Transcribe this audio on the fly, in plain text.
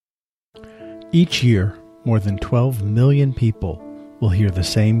Each year, more than 12 million people will hear the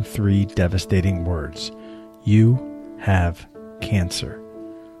same three devastating words. You have cancer.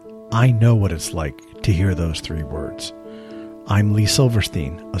 I know what it's like to hear those three words. I'm Lee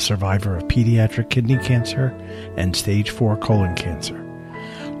Silverstein, a survivor of pediatric kidney cancer and stage 4 colon cancer.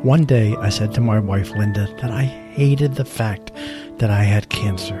 One day, I said to my wife, Linda, that I hated the fact that I had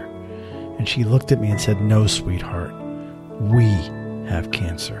cancer. And she looked at me and said, "No, sweetheart, we have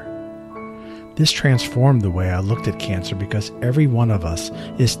cancer." This transformed the way I looked at cancer because every one of us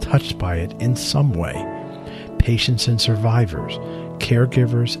is touched by it in some way. Patients and survivors,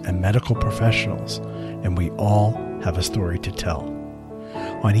 caregivers and medical professionals, and we all have a story to tell.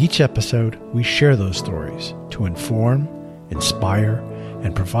 On each episode, we share those stories to inform, inspire,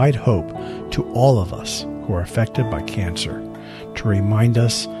 and provide hope to all of us who are affected by cancer, to remind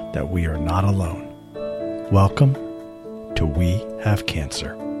us that we are not alone. Welcome to We Have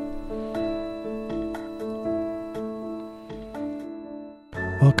Cancer.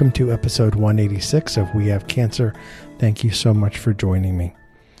 Welcome to episode 186 of We Have Cancer. Thank you so much for joining me.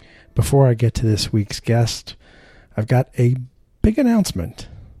 Before I get to this week's guest, I've got a big announcement,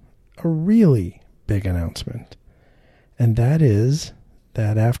 a really big announcement. And that is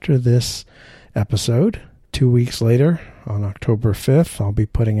that after this episode, 2 weeks later, on October 5th, I'll be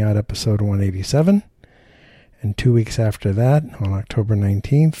putting out episode 187. And 2 weeks after that, on October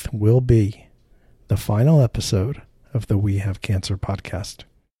 19th, will be the final episode of the We Have Cancer podcast.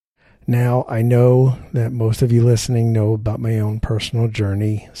 Now, I know that most of you listening know about my own personal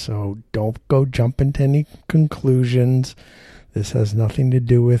journey, so don't go jumping to any conclusions. This has nothing to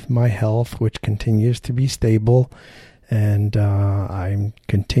do with my health, which continues to be stable, and I'm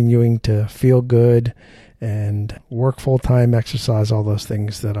continuing to feel good and work full-time, exercise, all those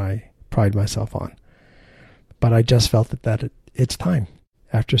things that I pride myself on. But I just felt that it's time.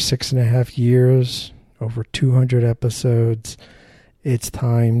 After 6.5 years, over 200 episodes, it's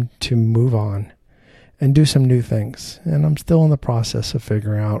time to move on and do some new things. And I'm still in the process of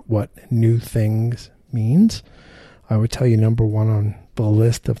figuring out what new things means. I would tell you number one on the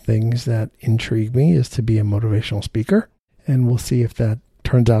list of things that intrigue me is to be a motivational speaker. And we'll see if that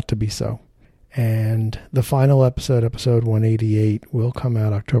turns out to be so. And the final episode, episode 188, will come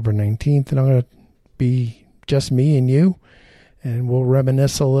out October 19th. And I'm going to be just me and you. And we'll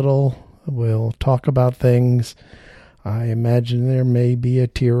reminisce a little. We'll talk about things. I imagine there may be a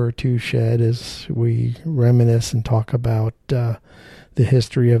tear or two shed as we reminisce and talk about the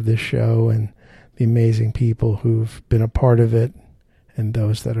history of this show and the amazing people who've been a part of it and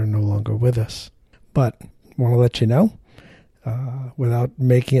those that are no longer with us. But I want to let you know, without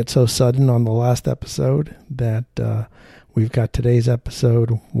making it so sudden on the last episode, that we've got today's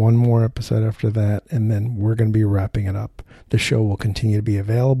episode, one more episode after that, and then we're going to be wrapping it up. The show will continue to be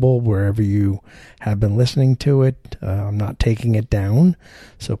available wherever you have been listening to it. I'm not taking it down,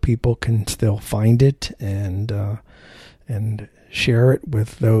 so people can still find it and share it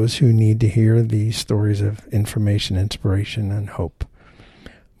with those who need to hear these stories of information, inspiration, and hope.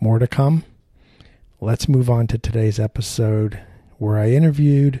 More to come. Let's move on to today's episode where I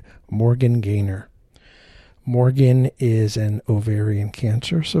interviewed Morgan Gaynor. Morgan is an ovarian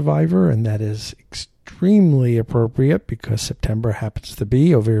cancer survivor, and that is extremely appropriate because September happens to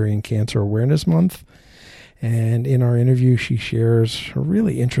be Ovarian Cancer Awareness Month. And in our interview, she shares a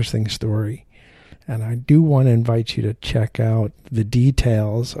really interesting story. And I do want to invite you to check out the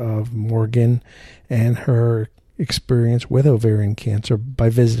details of Morgan and her experience with ovarian cancer by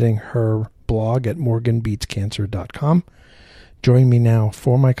visiting her blog at morganbeatscancer.com. Join me now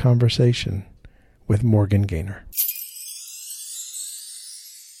for my conversation with Morgan Gaynor.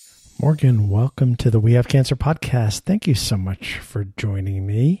 Morgan, welcome to the We Have Cancer podcast. Thank you so much for joining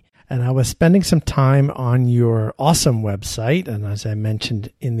me. And I was spending some time on your awesome website. And as I mentioned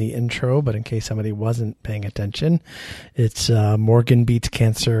in the intro, but in case somebody wasn't paying attention, it's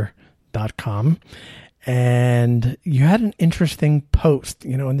morganbeatscancer.com. And you had an interesting post,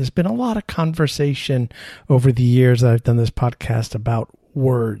 and there's been a lot of conversation over the years that I've done this podcast about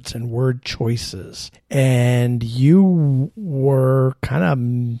words and word choices. And you were kind of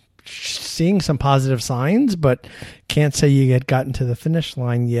seeing some positive signs, but can't say you had gotten to the finish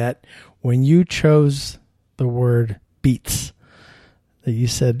line yet when you chose the word beats. That you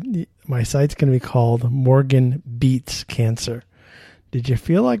said, my site's going to be called Morgan Beats Cancer. Did you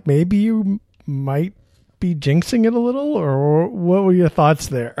feel like maybe you might be jinxing it a little, or what were your thoughts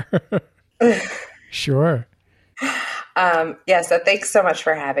there? Sure. Yeah, so thanks so much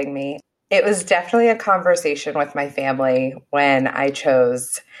for having me. It was definitely a conversation with my family when I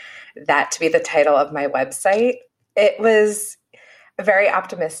chose that to be the title of my website. It was very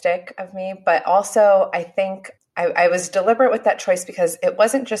optimistic of me, but also I think I was deliberate with that choice because it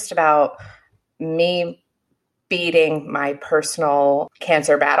wasn't just about me beating my personal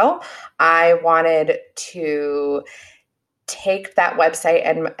cancer battle. I wanted to take that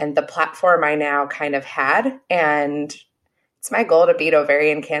website and the platform I now kind of had, and it's my goal to beat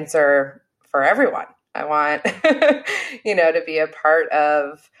ovarian cancer for everyone. I want, to be a part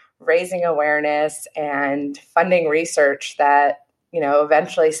of raising awareness and funding research that,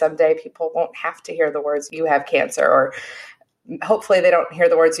 eventually someday people won't have to hear the words "you have cancer," or hopefully they don't hear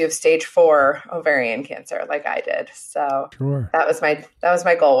the words "you have stage 4 ovarian cancer" like I did. So Sure. that was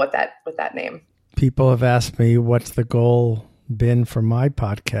my goal with that name. People have asked me what's the goal been for my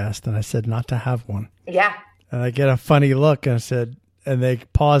podcast, and I said not to have one. Yeah. And I get a funny look, and I said, and they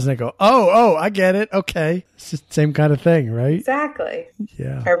pause and they go, oh, I get it. Okay. It's just the same kind of thing, right? Exactly.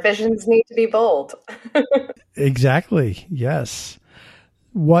 Yeah. Our visions need to be bold. Exactly. Yes.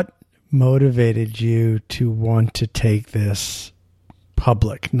 What motivated you to want to take this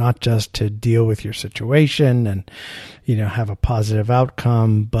public, not just to deal with your situation and, have a positive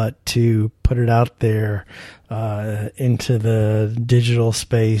outcome, but to put it out there into the digital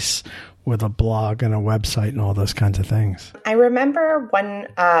space with a blog and a website and all those kinds of things? I remember one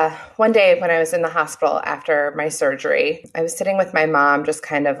day when I was in the hospital after my surgery, I was sitting with my mom, just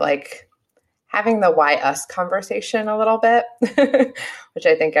kind of like having the why us conversation a little bit, which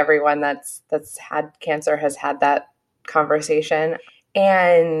I think everyone that's had cancer has had that conversation.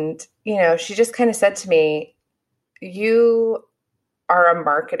 And, she just kind of said to me, you are a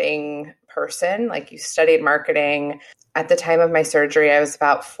marketing person, like you studied marketing. At the time of my surgery, I was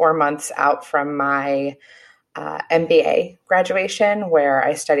about 4 months out from my MBA graduation, where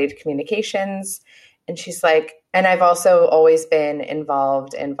I studied communications. And she's like, and I've also always been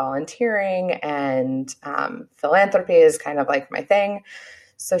involved in volunteering, and philanthropy is kind of like my thing.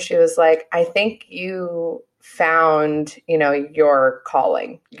 So she was like, I think you found, your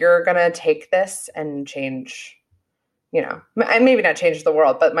calling. You're going to take this and change, maybe not change the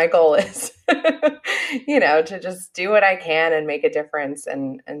world, but my goal is, to just do what I can and make a difference.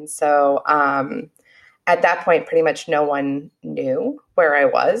 And so at that point, pretty much no one knew where I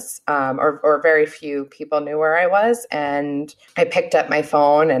was, or very few people knew where I was. And I picked up my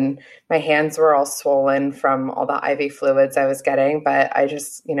phone, and my hands were all swollen from all the IV fluids I was getting. But I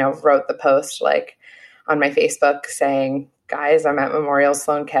just, wrote the post like on my Facebook saying, guys, I'm at Memorial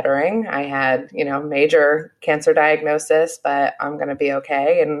Sloan Kettering. I had, major cancer diagnosis, but I'm going to be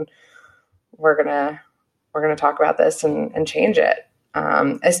okay. And we're going to talk about this and change it.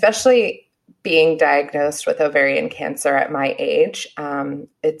 Especially being diagnosed with ovarian cancer at my age.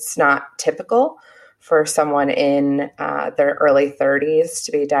 It's not typical for someone in their early 30s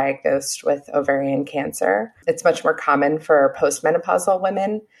to be diagnosed with ovarian cancer. It's much more common for postmenopausal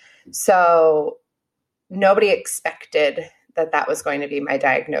women. So nobody expected that was going to be my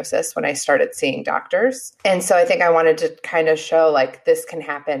diagnosis when I started seeing doctors. And so I think I wanted to kind of show like this can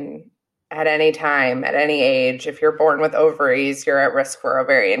happen at any time, at any age. If you're born with ovaries, you're at risk for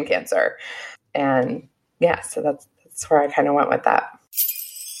ovarian cancer. And yeah, so that's where I kind of went with that.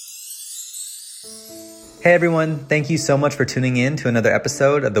 Hey everyone, thank you so much for tuning in to another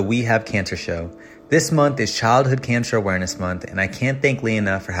episode of the We Have Cancer Show. This month is Childhood Cancer Awareness Month, and I can't thank Lee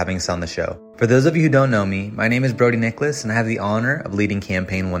enough for having us on the show. For those of you who don't know me, my name is Brody Nicholas, and I have the honor of leading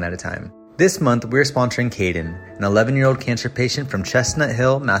campaign One at a Time. This month, we're sponsoring Caden, an 11-year-old cancer patient from Chestnut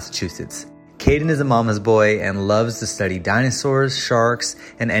Hill, Massachusetts. Caden is a mama's boy and loves to study dinosaurs, sharks,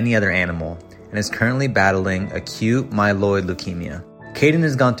 and any other animal, and is currently battling acute myeloid leukemia. Caden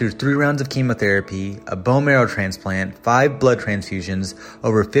has gone through 3 rounds of chemotherapy, a bone marrow transplant, 5 blood transfusions,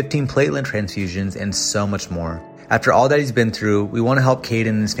 over 15 platelet transfusions, and so much more. After all that he's been through, we want to help Caden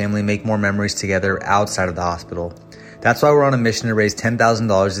and his family make more memories together outside of the hospital. That's why we're on a mission to raise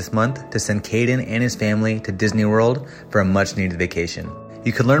 $10,000 this month to send Caden and his family to Disney World for a much-needed vacation.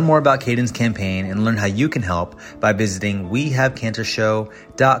 You can learn more about Caden's campaign and learn how you can help by visiting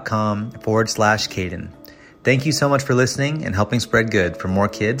wehavecancershow.com/Caden. Thank you so much for listening and helping spread good for more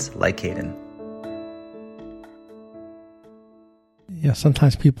kids like Caden. Yeah,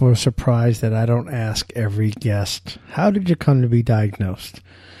 sometimes people are surprised that I don't ask every guest, how did you come to be diagnosed?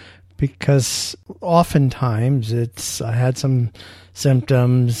 Because oftentimes I had some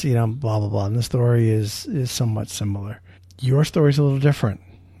symptoms, blah, blah, blah. And the story is somewhat similar. Your story is a little different,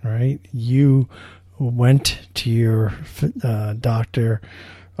 right? You went to your doctor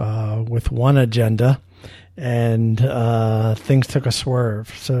with one agenda, and things took a swerve.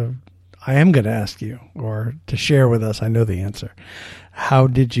 So I am going to ask you, or to share with us, I know the answer. How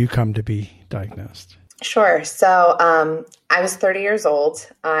did you come to be diagnosed? Sure. So I was 30 years old.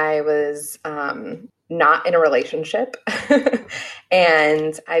 I was not in a relationship.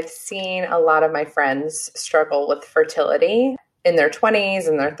 And I've seen a lot of my friends struggle with fertility in their 20s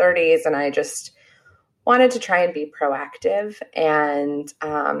and their 30s. And I just wanted to try and be proactive. And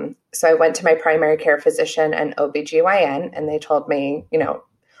so I went to my primary care physician and OBGYN, and they told me,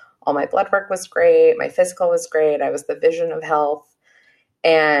 all my blood work was great. My physical was great. I was the vision of health.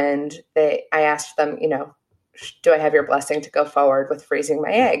 And I asked them, do I have your blessing to go forward with freezing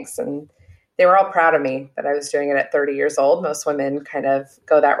my eggs? And they were all proud of me that I was doing it at 30 years old. Most women kind of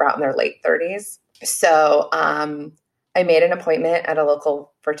go that route in their late 30s. So I made an appointment at a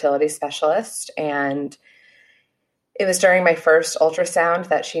local fertility specialist, and it was during my first ultrasound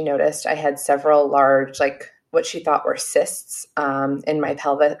that she noticed I had several large, what she thought were cysts in my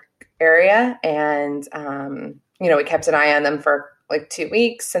pelvic area. And, we kept an eye on them for 2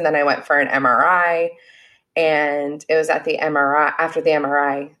 weeks. And then I went for an MRI, and it was at the MRI, after the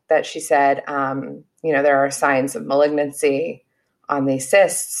MRI, that she said, there are signs of malignancy on these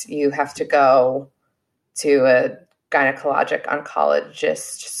cysts. You have to go to a gynecologic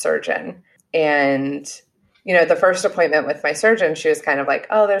oncologist surgeon. And, the first appointment with my surgeon, she was kind of like,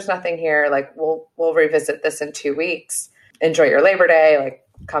 oh, there's nothing here. We'll revisit this in 2 weeks. Enjoy your Labor Day,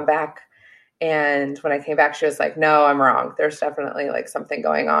 come back. And when I came back, she was like, no, I'm wrong. There's definitely something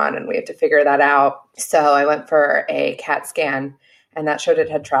going on, and we have to figure that out. So I went for a CAT scan, and that showed it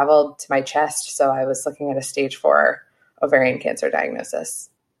had traveled to my chest. So I was looking at a stage 4 ovarian cancer diagnosis,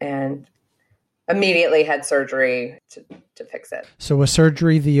 and immediately had surgery to fix it. So was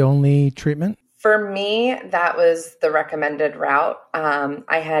surgery the only treatment? For me, that was the recommended route.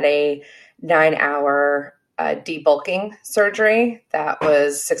 I had a 9-hour debulking surgery that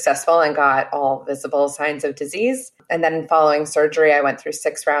was successful and got all visible signs of disease. And then following surgery, I went through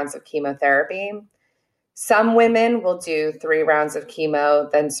 6 rounds of chemotherapy. Some women will do 3 rounds of chemo,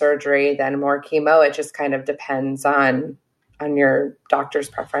 then surgery, then more chemo. It just kind of depends on your doctor's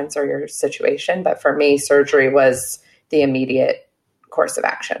preference or your situation. But for me, surgery was the immediate course of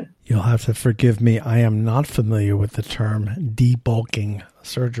action. You'll have to forgive me. I am not familiar with the term debulking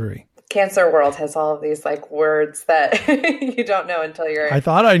surgery. Cancer world has all of these words that you don't know until you're... I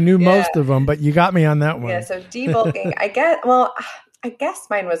thought I knew most of them, but you got me on that one. Yeah, so debulking, I guess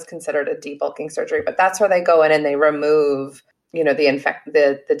mine was considered a debulking surgery, but that's where they go in and they remove,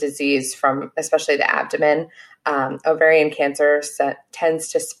 the disease from, especially the abdomen. Ovarian cancer tends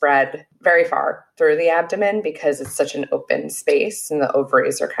to spread very far through the abdomen because it's such an open space, and the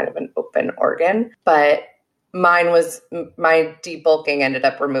ovaries are kind of an open organ. But my debulking ended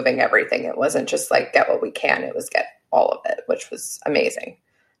up removing everything. It wasn't just get what we can. It was get all of it, which was amazing.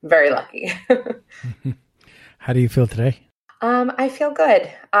 Very lucky. How do you feel today? I feel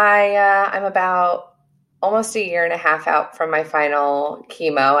good. I'm about almost 1.5 years out from my final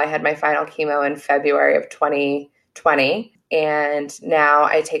chemo. I had my final chemo in February of 2020, and now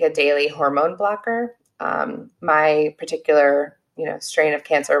I take a daily hormone blocker. My particular, strain of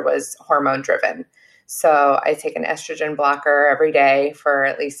cancer was hormone driven. So I take an estrogen blocker every day for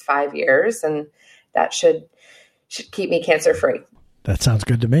at least 5 years, and that should keep me cancer free. That sounds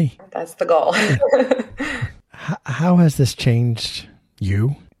good to me. That's the goal. How has this changed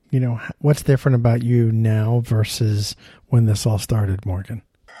you? What's different about you now versus when this all started, Morgan?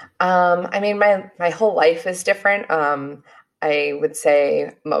 My whole life is different. I would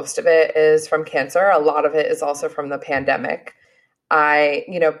say most of it is from cancer. A lot of it is also from the pandemic.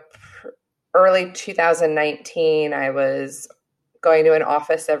 Early 2019, I was going to an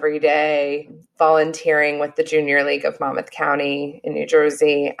office every day, volunteering with the Junior League of Monmouth County in New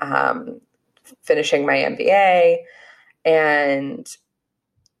Jersey, finishing my MBA. And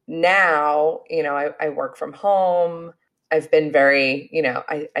now, I work from home. I've been very,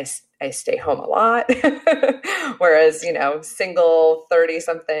 I stay home a lot. Whereas, single 30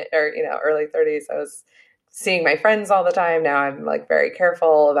 something or, early 30s, I was seeing my friends all the time. Now I'm very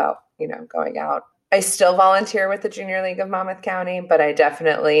careful about, going out. I still volunteer with the Junior League of Monmouth County, but I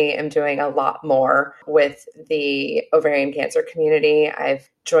definitely am doing a lot more with the ovarian cancer community. I've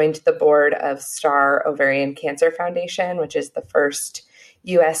joined the board of STAR Ovarian Cancer Foundation, which is the first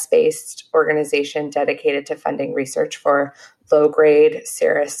U.S.-based organization dedicated to funding research for low-grade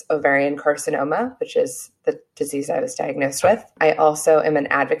serous ovarian carcinoma, which is the disease I was diagnosed with. I also am an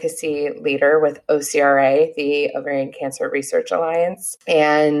advocacy leader with OCRA, the Ovarian Cancer Research Alliance,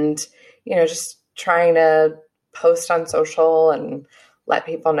 and, just trying to post on social and let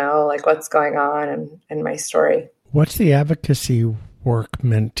people know what's going on and my story. What's the advocacy work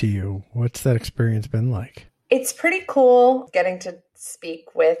meant to you? What's that experience been like? It's pretty cool getting to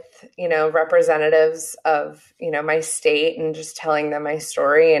speak with, representatives of, my state and just telling them my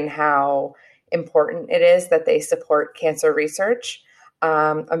story and how important it is that they support cancer research.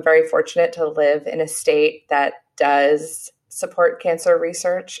 I'm very fortunate to live in a state that does support cancer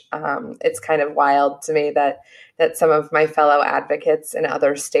research. It's kind of wild to me that some of my fellow advocates in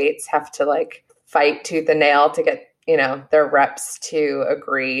other states have to like fight tooth and nail to get, their reps to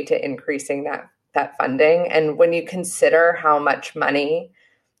agree to increasing that funding. And when you consider how much money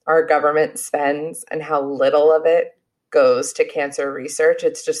our government spends and how little of it goes to cancer research,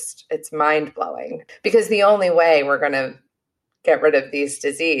 it's mind blowing, because the only way we're going to get rid of these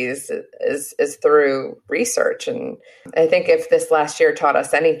diseases is through research. And I think if this last year taught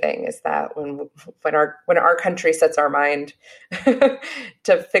us anything, is that when our country sets our mind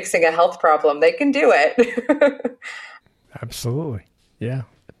to fixing a health problem, they can do it. Absolutely. Yeah.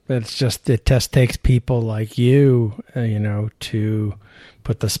 It's just, it just takes people like you, to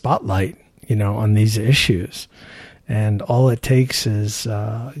put the spotlight, on these issues. And all it takes is,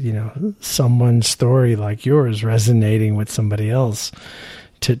 someone's story like yours resonating with somebody else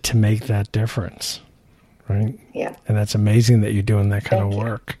to make that difference. Right? Yeah. And that's amazing that you're doing that kind of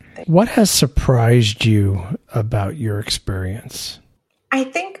work. What has surprised you about your experience? I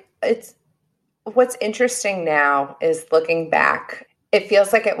think what's interesting now is looking back. It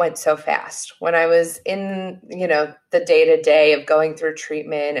feels like it went so fast. When I was in, the day-to-day of going through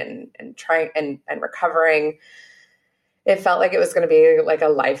treatment and trying and recovering, it felt like it was going to be like a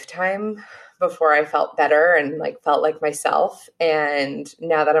lifetime before I felt better and like felt like myself. And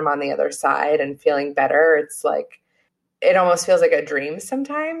now that I'm on the other side and feeling better, it's like, it almost feels like a dream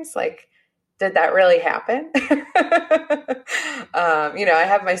sometimes. Like, did that really happen? I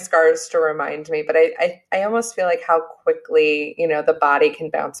have my scars to remind me, but I almost feel like how quickly, the body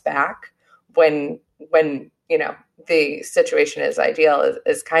can bounce back when the situation is ideal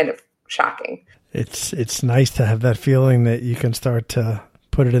is kind of shocking. It's nice to have that feeling that you can start to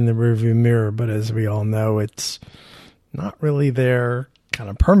put it in the rearview mirror, but as we all know, it's not really there kind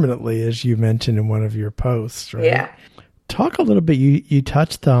of permanently, as you mentioned in one of your posts, right? Yeah. Talk a little bit, you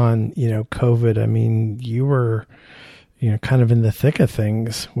touched on, COVID. I mean, you were, kind of in the thick of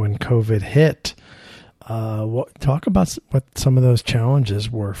things when COVID hit. Talk about what some of those challenges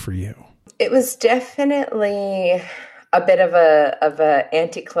were for you. It was definitely a bit of a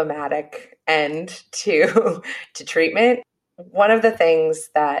anticlimactic end to treatment. One of the things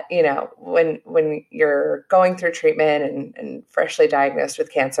that, when you're going through treatment and freshly diagnosed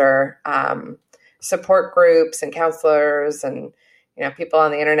with cancer, support groups and counselors and, people on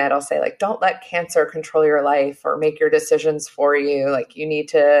the internet will say, like, don't let cancer control your life or make your decisions for you. Like, you need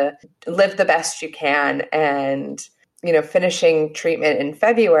to live the best you can. And, finishing treatment in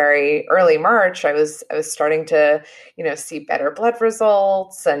February, early March, I was starting to, see better blood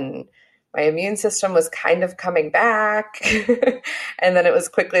results, and my immune system was kind of coming back. And then it was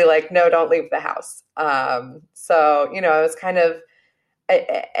quickly like, no, don't leave the house. So, I was kind of,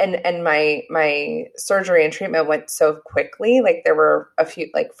 and my surgery and treatment went so quickly. Like, there were a few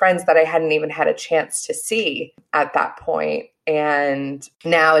like friends that I hadn't even had a chance to see at that point. And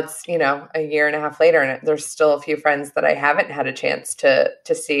now it's, a year and a half later, and there's still a few friends that I haven't had a chance to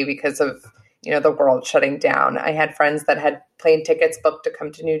see because of, the world shutting down. I had friends that had plane tickets booked to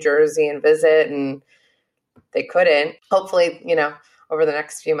come to New Jersey and visit, and they couldn't. Hopefully, over the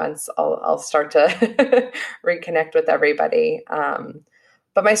next few months, I'll start to reconnect with everybody.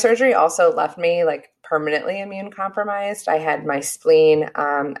 But my surgery also left me like permanently immune compromised. I had my spleen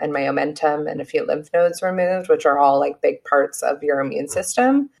and my omentum and a few lymph nodes removed, which are all like big parts of your immune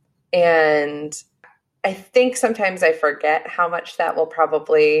system. And I think sometimes I forget how much that will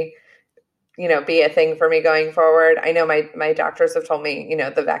probably, be a thing for me going forward. I know my doctors have told me,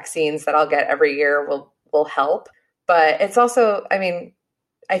 the vaccines that I'll get every year will help. But it's also,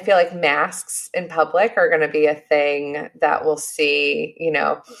 I feel like masks in public are going to be a thing that we'll see,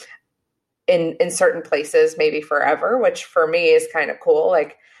 in certain places, maybe forever, which for me is kind of cool.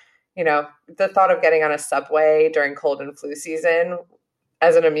 Like, the thought of getting on a subway during cold and flu season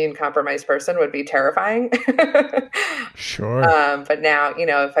as an immune compromised person would be terrifying. Sure. But now,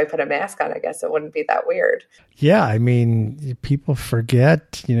 if I put a mask on, I guess it wouldn't be that weird. Yeah. People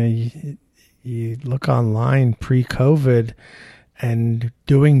forget, you look online pre-COVID, and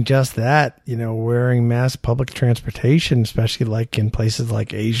doing just that, wearing masks, public transportation, especially like in places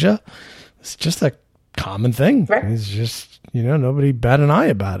like Asia, it's just a common thing. Right. It's just, nobody bat an eye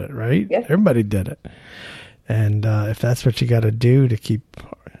about it, right? Yeah. Everybody did it. And if that's what you got to do to keep,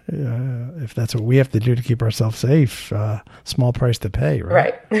 if that's what we have to do to keep ourselves safe, small price to pay,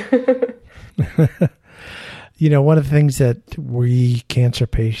 right? Right. One of the things that we cancer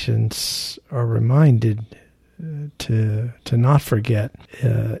patients are reminded to not forget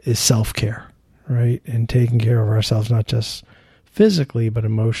is self-care, right? And taking care of ourselves, not just physically, but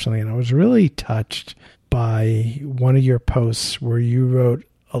emotionally. And I was really touched by one of your posts where you wrote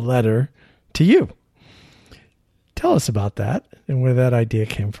a letter to you. Tell us about that and where that idea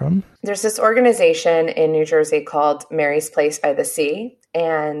came from. There's this organization in New Jersey called Mary's Place by the Sea.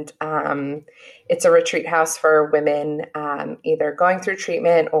 And it's a retreat house for women either going through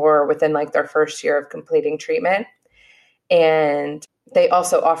treatment or within like their first year of completing treatment. And they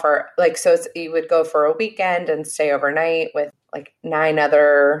also offer you would go for a weekend and stay overnight with like nine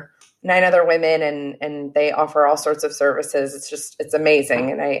other women, and they offer all sorts of services. It's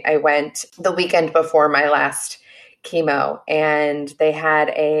amazing. And I went the weekend before my last chemo, and they had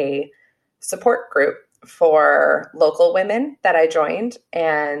a support group for local women that I joined.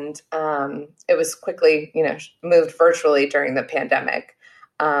 And it was quickly, moved virtually during the pandemic.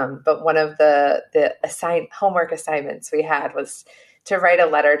 But one of the homework assignments we had was to write a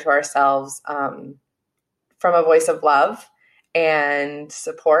letter to ourselves from a voice of love and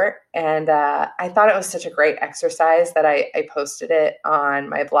support. And I thought it was such a great exercise that I posted it on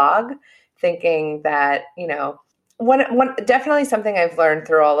my blog, thinking that, one definitely something I've learned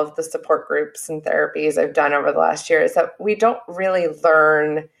through all of the support groups and therapies I've done over the last year is that we don't really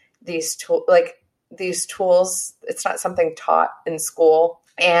learn these tools. It's not something taught in school.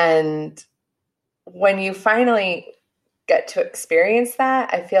 And when you finally get to experience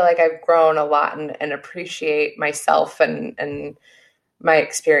that, I feel like I've grown a lot and appreciate myself and my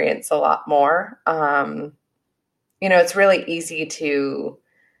experience a lot more. It's really easy to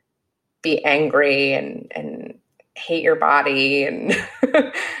be angry and hate your body and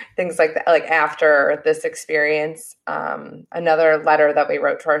things like that. Like after this experience, another letter that we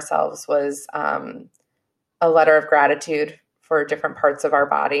wrote to ourselves was a letter of gratitude for different parts of our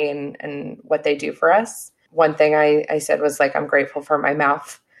body and what they do for us. One thing I said was like, I'm grateful for my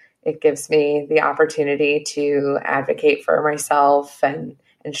mouth. It gives me the opportunity to advocate for myself and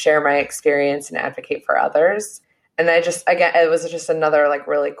share my experience and advocate for others. And it was just another like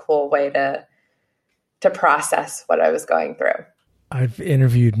really cool way to process what I was going through. I've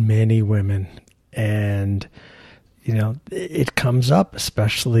interviewed many women, and, it comes up,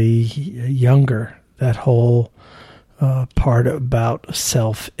 especially younger, that whole part about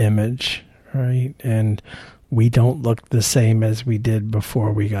self-image, right? And we don't look the same as we did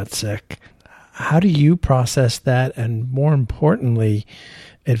before we got sick. How do you process that? And more importantly,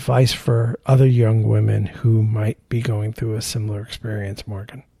 advice for other young women who might be going through a similar experience,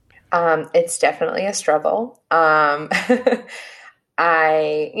 Morgan? It's definitely a struggle. I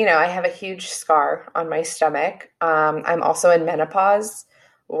have a huge scar on my stomach. I'm also in menopause,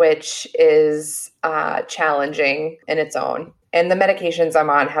 which is challenging in its own. And the medications I'm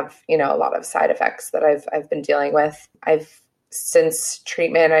on have, a lot of side effects that I've been dealing with. Since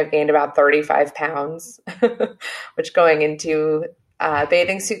treatment, I've gained about 35 pounds, which going into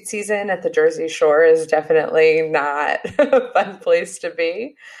bathing suit season at the Jersey Shore is definitely not a fun place to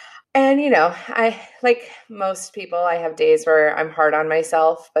be. And, I, like most people, I have days where I'm hard on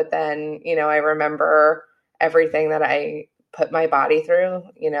myself, but then, I remember everything that I put my body through.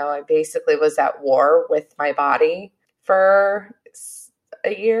 I basically was at war with my body for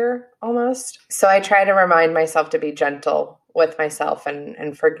a year almost. So I try to remind myself to be gentle with myself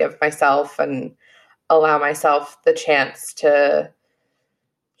and forgive myself and allow myself the chance to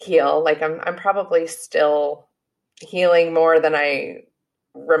heal. Like I'm probably still healing more than I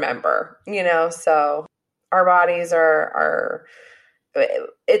remember, so our bodies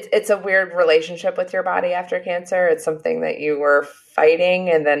it's a weird relationship with your body after cancer. It's something that you were fighting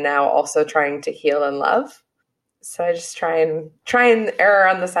and then now also trying to heal and love. So I just try and err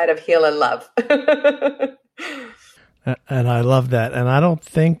on the side of heal and love. And I love that. And I don't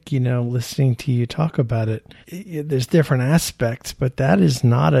think, listening to you talk about it, there's different aspects, but that is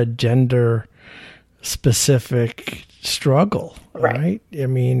not a gender specific struggle, right? I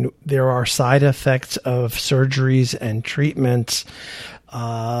mean, there are side effects of surgeries and treatments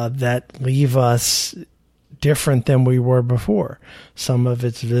that leave us different than we were before. Some of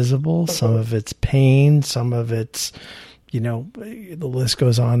it's visible, some of it's pain, some of it's, the list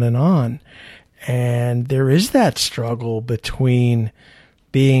goes on. And there is that struggle between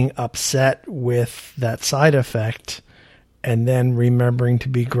being upset with that side effect and then remembering to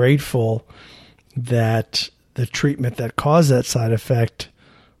be grateful that the treatment that caused that side effect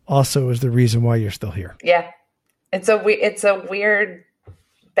also is the reason why you're still here. Yeah. It's a weird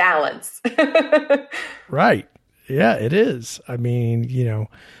balance. Right. Yeah, it is. I mean,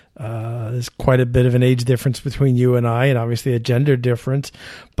 There's quite a bit of an age difference between you and I, and obviously a gender difference.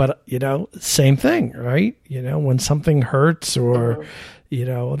 But, same thing, right? When something hurts or,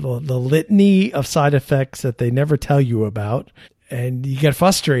 the litany of side effects that they never tell you about, and you get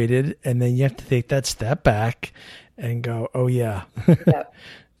frustrated, and then you have to take that step back and go, oh, yeah. Yep.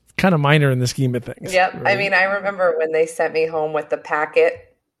 Kind of minor in the scheme of things. Yep. Right? I mean, I remember when they sent me home with the packet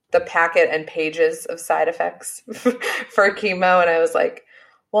and pages of side effects for chemo. And I was like,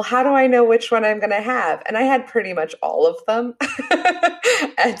 well, how do I know which one I'm going to have? And I had pretty much all of them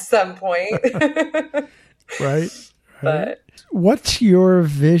at some point. Right. But what's your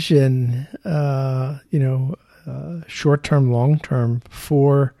vision, short-term, long-term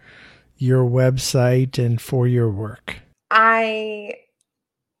for your website and for your work?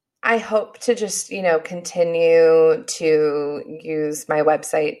 I hope to just, continue to use my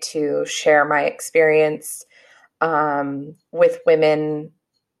website to share my experience with women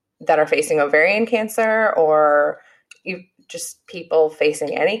that are facing ovarian cancer, or just people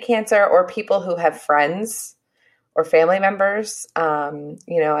facing any cancer, or people who have friends or family members.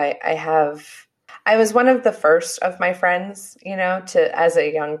 I was one of the first of my friends, as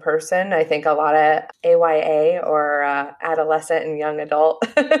a young person. I think a lot of AYA or adolescent and young adult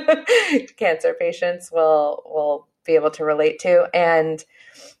cancer patients will be able to relate to. And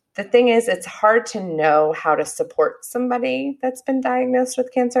the thing is, it's hard to know how to support somebody that's been diagnosed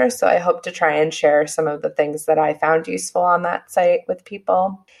with cancer. So I hope to try and share some of the things that I found useful on that site with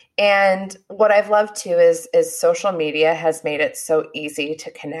people. And what I've loved too is social media has made it so easy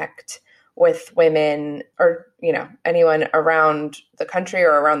to connect with women or, anyone around the country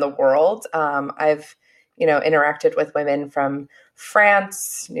or around the world. I've, interacted with women from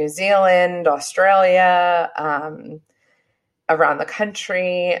France, New Zealand, Australia, around the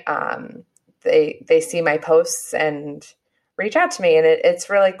country. They see my posts and reach out to me, and it's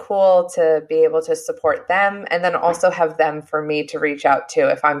really cool to be able to support them, and then also have them for me to reach out to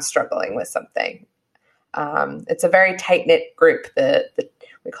if I'm struggling with something. It's a very tight-knit group.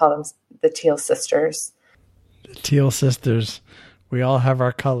 We call them the Teal Sisters. The Teal Sisters. We all have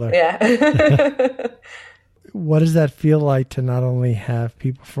our color. Yeah. What does that feel like to not only have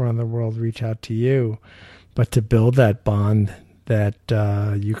people from around the world reach out to you, but to build that bond that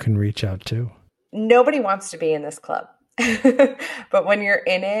you can reach out to? Nobody wants to be in this club. But when you're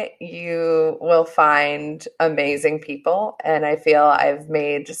in it, you will find amazing people. And I feel I've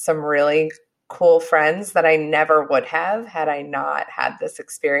made some really cool friends that I never would have had I not had this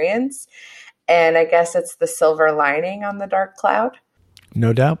experience. And I guess it's the silver lining on the dark cloud.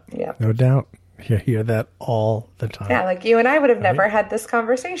 No doubt. Yeah. No doubt. You hear that all the time. Yeah, like you and I would have never had this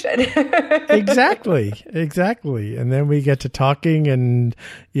conversation. Exactly. And then we get to talking and,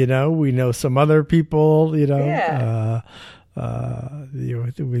 we know some other people, Yeah.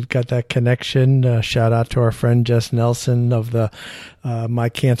 We've got that connection. Shout out to our friend Jess Nelson of the My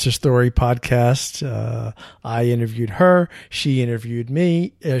Cancer Story podcast. I interviewed her. She interviewed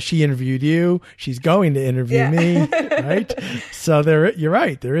me. She interviewed you. She's going to interview me. Right. So you're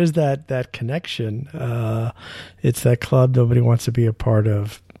right. There is that connection. It's that club nobody wants to be a part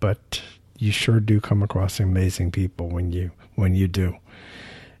of, but you sure do come across amazing people when you do.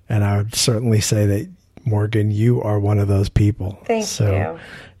 And I would certainly say that, Morgan, you are one of those people. Thank you.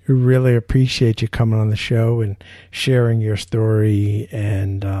 We really appreciate you coming on the show and sharing your story,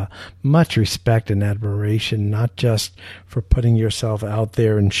 and much respect and admiration, not just for putting yourself out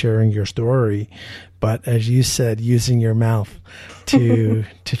there and sharing your story, but as you said, using your mouth to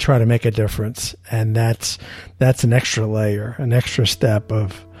try to make a difference. And that's an extra layer, an extra step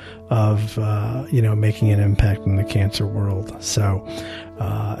of making an impact in the cancer world. So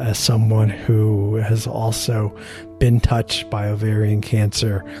as someone who has also been touched by ovarian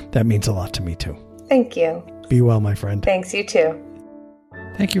cancer, that means a lot to me too. Thank you. Be well, my friend. Thanks, you too.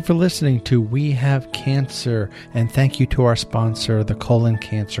 Thank you for listening to We Have Cancer, and thank you to our sponsor, the Colon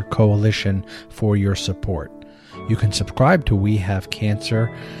Cancer Coalition, for your support. You can subscribe to We Have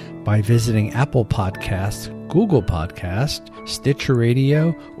Cancer by visiting Apple Podcasts, Google Podcasts, Stitcher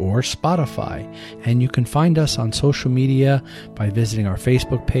Radio, or Spotify. And you can find us on social media by visiting our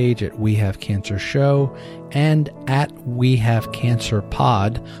Facebook page at We Have Cancer Show and at We Have Cancer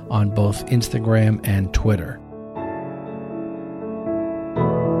Pod on both Instagram and Twitter.